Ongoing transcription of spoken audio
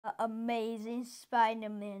Amazing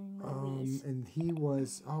Spider-Man movies. And he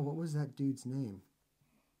was, oh, what was that dude's name?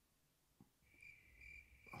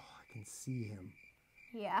 Oh, I can see him.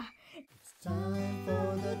 Yeah. It's time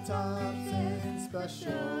for the Thompson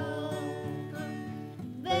special.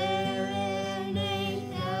 Wherein they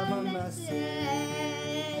have a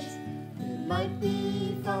message. It might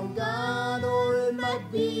be from God or it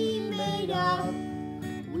might be made up.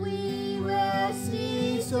 We will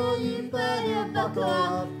see, so you better buckle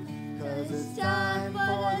up. 'Cause it's time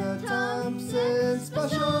for the Thompson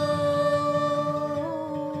special.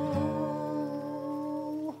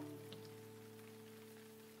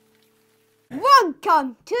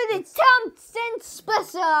 Welcome to the Thompson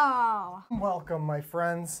special. Welcome, my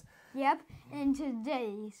friends. Yep. And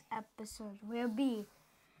today's episode will be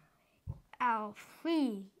our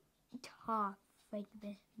 3 top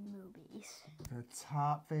favorite movies. The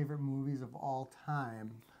top favorite movies of all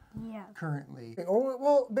time. Yeah. Currently. Oh,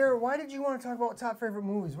 well, Bear, why did you want to talk about top favorite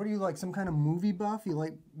movies? What are you, like, some kind of movie buff? You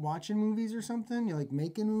like watching movies or something? You like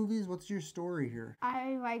making movies? What's your story here?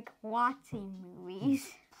 I like watching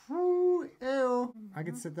movies. Ooh, ew. I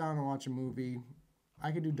could sit down and watch a movie.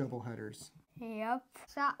 I could do double headers. Yep.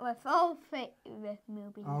 Start with all favorite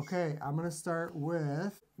movies. Okay, I'm going to start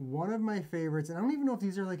with one of my favorites. And I don't even know if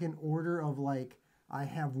these are like in order of like, I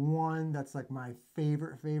have one that's like my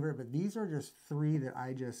favorite, but these are just 3 that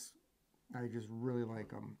I just really like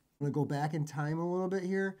them. I'm going to go back in time a little bit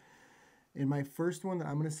here. And my first one that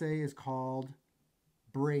I'm going to say is called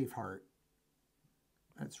Braveheart.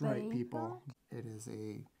 That's right, people. It is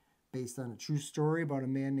based on a true story about a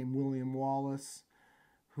man named William Wallace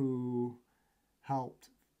who helped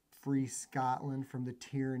free Scotland from the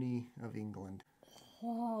tyranny of England.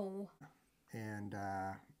 Oh. And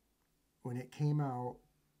when it came out,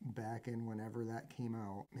 back in whenever that came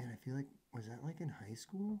out, man, I feel like, was that like in high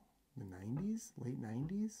school? The 90s? Late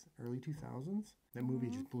 90s? Early 2000s? That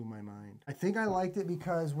movie just blew my mind. I think I liked it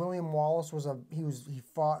because William Wallace he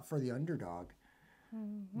fought for the underdog.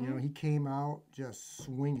 You know, he came out just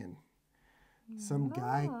swinging. Some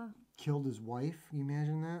guy killed his wife. Can you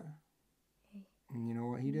imagine that? And you know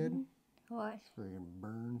what he did? What? Friggin'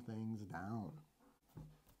 burn things down.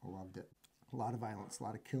 I loved it. A lot of violence, a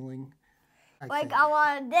lot of killing. I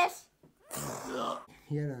wanted this.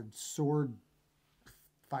 He had a sword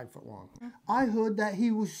 5 foot long. I heard that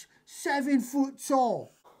he was 7 foot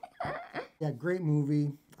tall. Yeah, great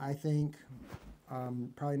movie, I think.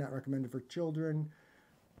 Probably not recommended for children,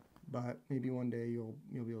 but maybe one day you'll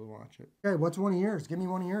be able to watch it. Okay, what's one of yours? Give me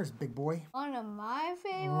one of yours, big boy. One of my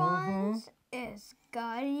favorite ones is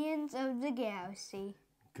Guardians of the Galaxy.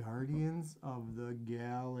 Guardians of the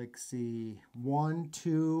Galaxy. 1,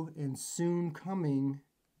 2, and soon coming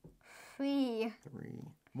 3. 3.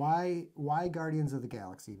 Why Guardians of the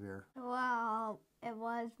Galaxy, Bear? Well, it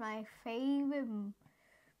was my favorite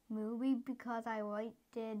movie because I liked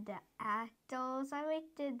the actors. I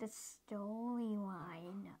liked the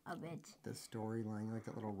storyline of it. The storyline, like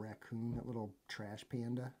that little raccoon, that little trash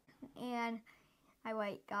panda. And I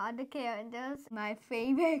liked all the characters. My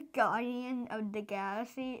favorite Guardian of the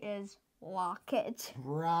Galaxy is Rocket.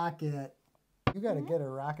 Rocket. You gotta get a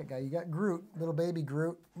Rocket guy. You got Groot, little baby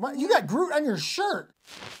Groot. What? You got Groot on your shirt.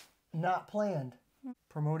 Not planned.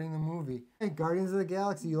 Promoting the movie. Hey, Guardians of the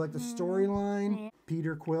Galaxy. You like the storyline?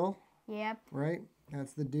 Peter Quill. Yep. Right?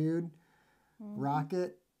 That's the dude.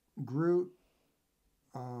 Rocket, Groot.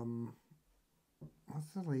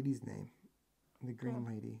 What's the lady's name? The green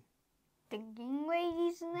lady. The green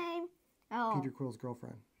lady's name? Oh. Peter Quill's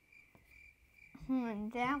girlfriend.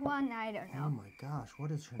 That one, I don't know. Oh my gosh,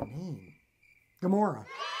 what is her name? Gamora.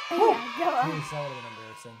 Yeah, That would have been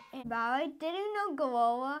embarrassing. but I didn't know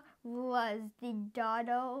Gamora was the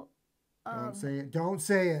daughter of Don't say it. Don't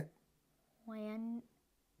say it.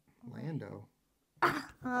 Lando.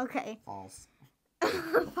 Okay. False.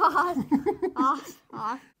 False.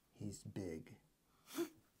 He's big.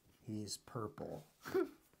 He's purple.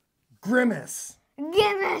 Grimace.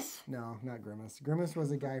 Grimace. No, not Grimace. Grimace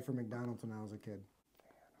was a guy from McDonald's when I was a kid.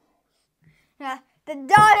 The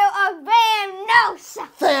daughter of Thanos.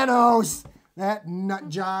 Thanos! That nut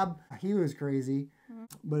job. He was crazy,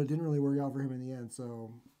 but it didn't really work out for him in the end,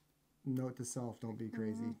 so note to self, don't be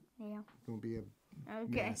crazy. Yeah. Don't be a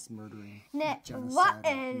mass murdering What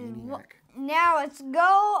is maniac. Now let's go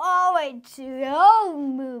all the way to your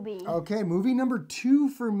movie. Okay, movie number 2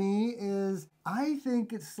 for me is, I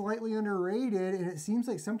think it's slightly underrated, and it seems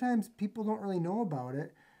like sometimes people don't really know about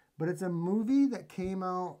it, but it's a movie that came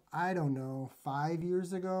out, I don't know, 5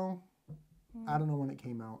 years ago. I don't know when it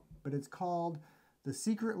came out, but it's called The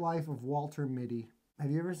Secret Life of Walter Mitty.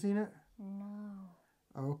 Have you ever seen it? No.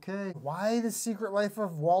 Okay. Why The Secret Life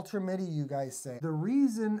of Walter Mitty, you guys say? The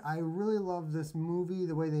reason I really love this movie,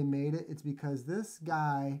 the way they made it, it's because this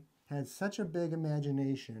guy had such a big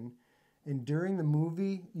imagination. And during the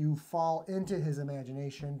movie, you fall into his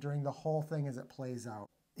imagination during the whole thing as it plays out.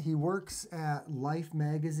 He works at Life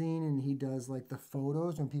magazine and he does like the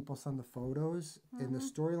photos when people send the photos. And the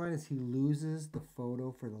storyline is he loses the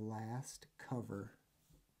photo for the last cover.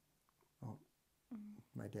 Oh,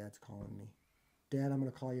 my dad's calling me. Dad, I'm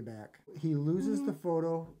going to call you back. He loses the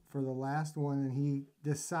photo for the last one and he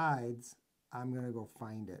decides, I'm going to go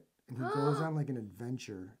find it. And he goes on like an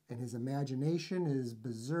adventure. And his imagination is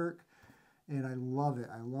berserk. And I love it.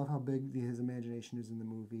 I love how big his imagination is in the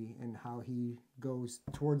movie and how he goes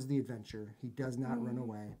towards the adventure. He does not run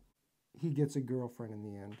away. He gets a girlfriend in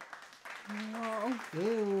the end. Whoa.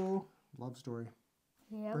 Ew. Love story.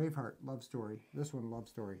 Yep. Braveheart, love story. This one, love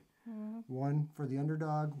story. One for the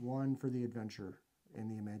underdog, one for the adventure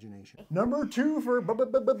and the imagination. Number 2 for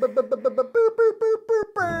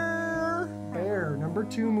Bear. Number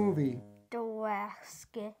 2 movie.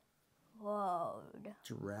 Jurassic World.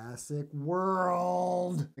 Jurassic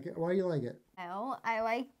World. Why do you like it? Oh, I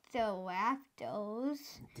like the raptors.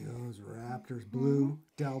 Those raptors. Blue,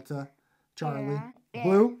 Delta, Charlie.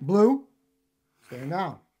 Yeah. Blue. Stand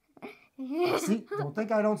down. See, don't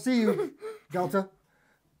think I don't see you, Delta.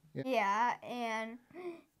 Yeah, and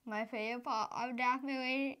my favorite part of that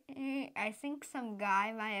movie, I think some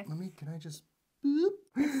guy might Can I just boop?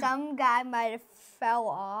 have fell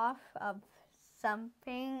off of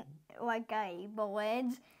something like a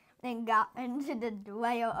bridge and got into the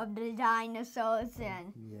layer of the dinosaurs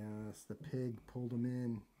and Yes, the pig pulled him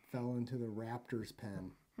in, fell into the raptor's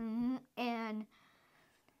pen.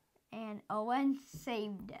 and Owen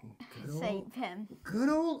saved him. Good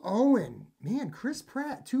old Owen. Man, Chris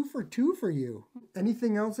Pratt, 2 for 2 for you.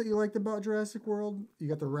 Anything else that you liked about Jurassic World? You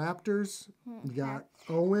got the raptors. You got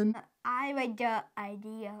Owen. I like the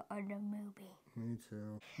idea of the movie. Me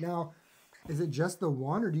too. Now, is it just the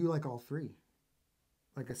one or do you like all 3?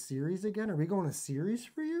 Like a series again? Are we going a series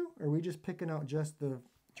for you? Or are we just picking out just the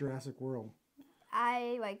Jurassic World?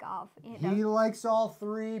 I like all. He likes all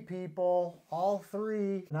 3, people. All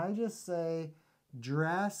 3. Can I just say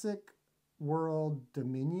Jurassic World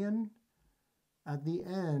Dominion at the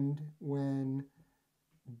end when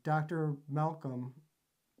Dr. Malcolm,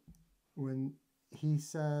 when he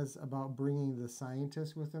says about bringing the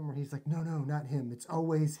scientist with him, where he's like, no, not him. It's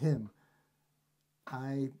always him.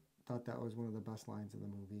 I thought that was one of the best lines of the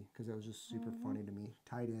movie because it was just super funny to me.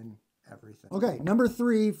 Tied in everything. Okay, number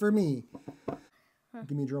 3 for me.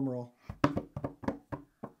 Give me a drum roll.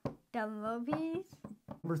 The movies?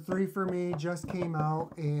 Number 3 for me just came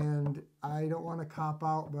out, and I don't want to cop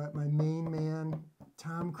out, but my main man,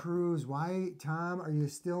 Tom Cruise. Why, Tom, are you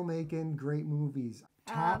still making great movies?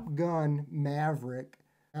 Top Gun Maverick.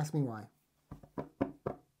 Ask me why.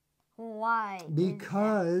 Why?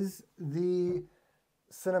 Because the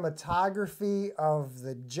cinematography of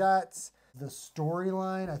the jets, the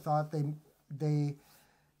storyline, I thought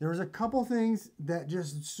there was a couple things that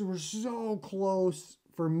just were so close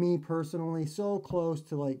for me personally, so close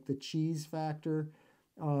to like the cheese factor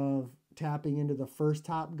of tapping into the first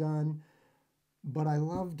Top Gun, but I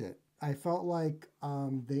loved it. I felt like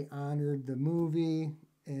they honored the movie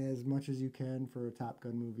as much as you can for a Top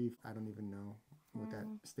Gun movie. I don't even know what that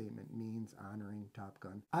statement means, honoring Top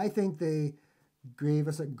Gun. I think they gave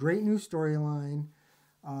us a great new storyline.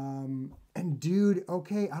 And dude,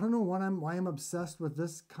 okay, I don't know why I'm obsessed with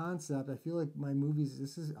this concept. I feel like my movies,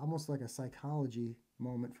 this is almost like a psychology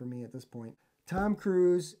moment for me at this point. Tom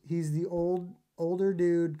Cruise, he's the older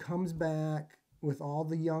dude, comes back with all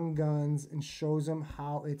the young guns and shows them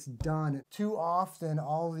how it's done. Too often,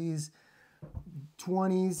 all these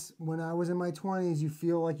 20s, when I was in my 20s, you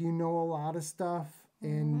feel like you know a lot of stuff.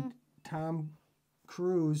 And Tom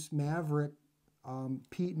Cruise, Maverick,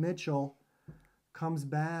 Pete Mitchell, comes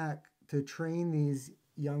back to train these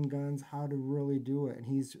young guns how to really do it. And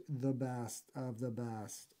he's the best of the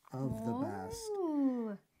best of the best.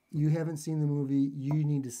 You haven't seen the movie, you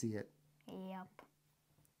need to see it. Yep.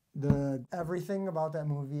 Everything about that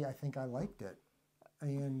movie, I think I liked it.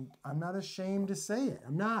 And I'm not ashamed to say it.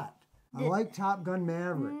 I'm not. I like Top Gun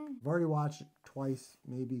Maverick. I've already watched it twice,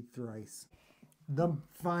 maybe thrice. The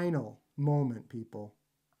final moment, people,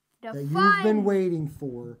 that you've been waiting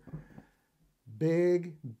for.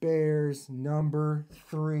 Big Bear's number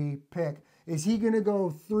 3 pick. Is he going to go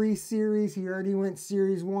 3 series? He already went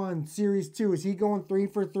series 1, series 2. Is he going 3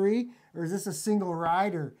 for 3? Or is this a single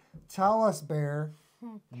rider? Tell us, Bear,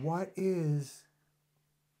 what is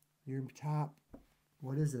your top?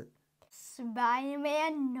 What is it?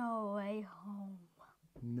 Spider-Man No Way Home.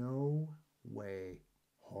 No Way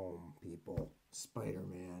Home, people.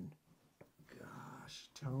 Spider-Man. Gosh,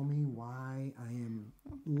 tell me why I am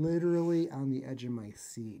literally on the edge of my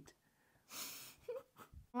seat.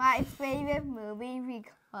 My favorite movie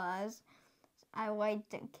because I like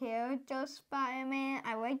the character of Spider-Man.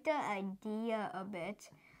 I like the idea of it.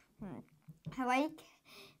 I like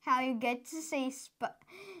how you get to see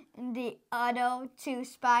the other two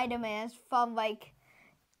Spider-Mans from like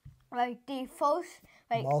the first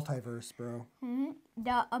Multiverse, bro.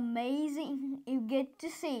 the amazing. You get to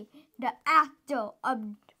see the actor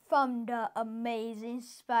from the Amazing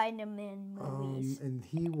Spider-Man movies. And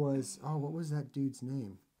he was, what was that dude's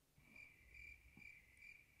name?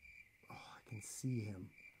 Oh, I can see him.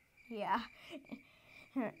 Yeah.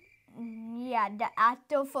 Yeah, the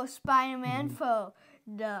actor for Spider-Man for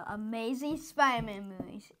the Amazing Spider-Man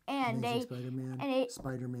movies. And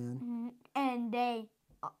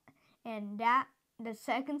the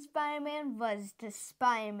second Spider-Man was the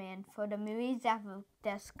Spider-Man for the movies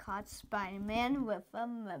that's called Spider-Man with a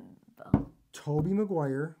member. Tobey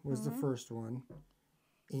Maguire was the first one.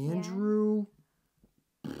 Andrew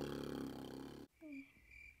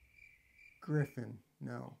Griffin.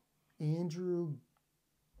 No. Andrew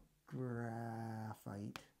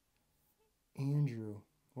Graphite. Andrew.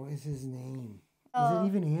 What is his name? Is it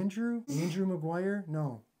even Andrew? Andrew Maguire?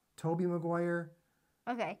 No. Tobey Maguire.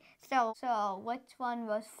 Okay, so which one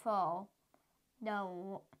was for the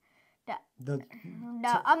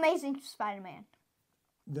Amazing Spider-Man?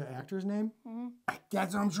 The actor's name?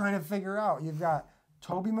 That's what I'm trying to figure out. You've got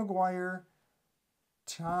Tobey Maguire,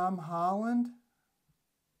 Tom Holland,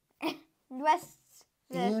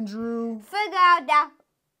 Andrew. Figure out that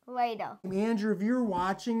later. Andrew, if you're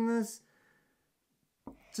watching this,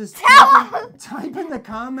 just type in the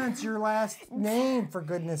comments your last name, for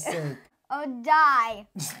goodness sake. Or die.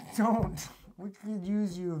 Don't. We could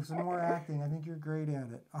use you some more acting. I think you're great at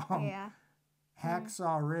it. Yeah.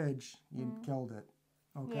 Hacksaw Ridge, you killed it.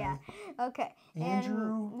 Okay. Yeah. Okay.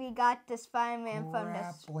 Andrew. And we got the Spider-Man from the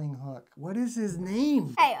Grappling Hook. What is his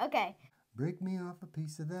name? Hey, okay. Break me off a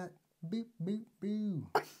piece of that. Beep, beep, boo.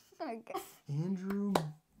 Okay. Andrew.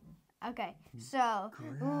 Okay. So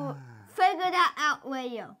figure that out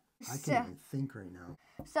later. I can't even think right now.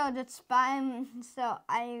 So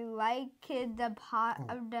I like the part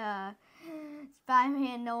of the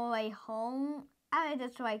Spider-Man No Way Home. I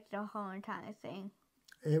just like the whole entire thing.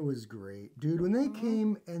 It was great, dude. When they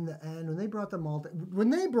came in the end, when they brought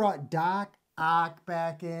when they brought Doc Ock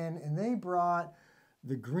back in, and they brought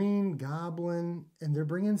the Green Goblin, and they're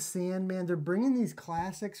bringing Sandman. They're bringing these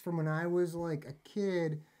classics from when I was like a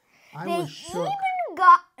kid. I was shook.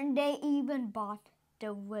 They even bought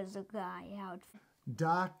the Wizard guy out.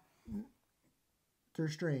 Doctor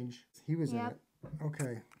Strange. He was in it.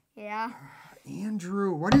 Okay. Yeah.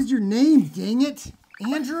 Andrew. What is your name? Dang it.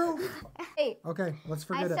 Andrew? Hey. Okay, let's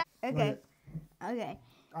forget it. Okay. Okay.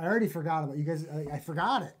 I already forgot about you guys. I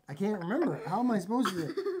forgot it. I can't remember it. How am I supposed to do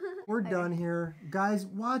it? We're done here. Guys,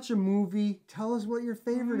 watch a movie. Tell us what your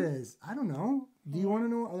favorite is. I don't know. Do you want to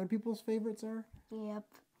know what other people's favorites are? Yep.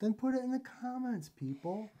 Then put it in the comments,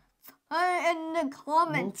 people. In the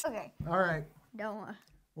comments. Okay. All right. Don't worry.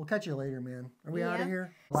 We'll catch you later, man. Are we Yeah. out of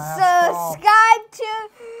here? Subscribe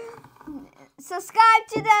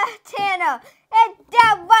to the channel. Hit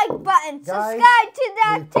that like button. Guys, subscribe to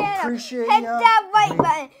the channel. appreciate Hit ya. that like We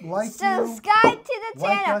button. like subscribe to the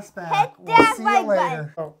Like channel. us back. Hit We'll that see like you button.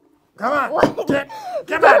 later. Oh, come on.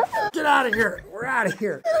 Come on. Get out of here. We're out of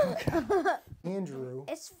here. Andrew.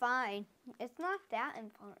 It's fine. It's not that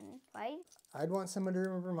important, right? I'd want someone to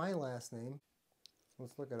remember my last name.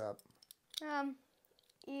 Let's look it up.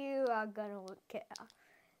 You are gonna look it up.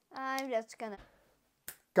 I'm just gonna.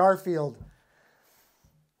 Garfield.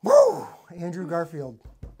 Woo! Andrew Garfield.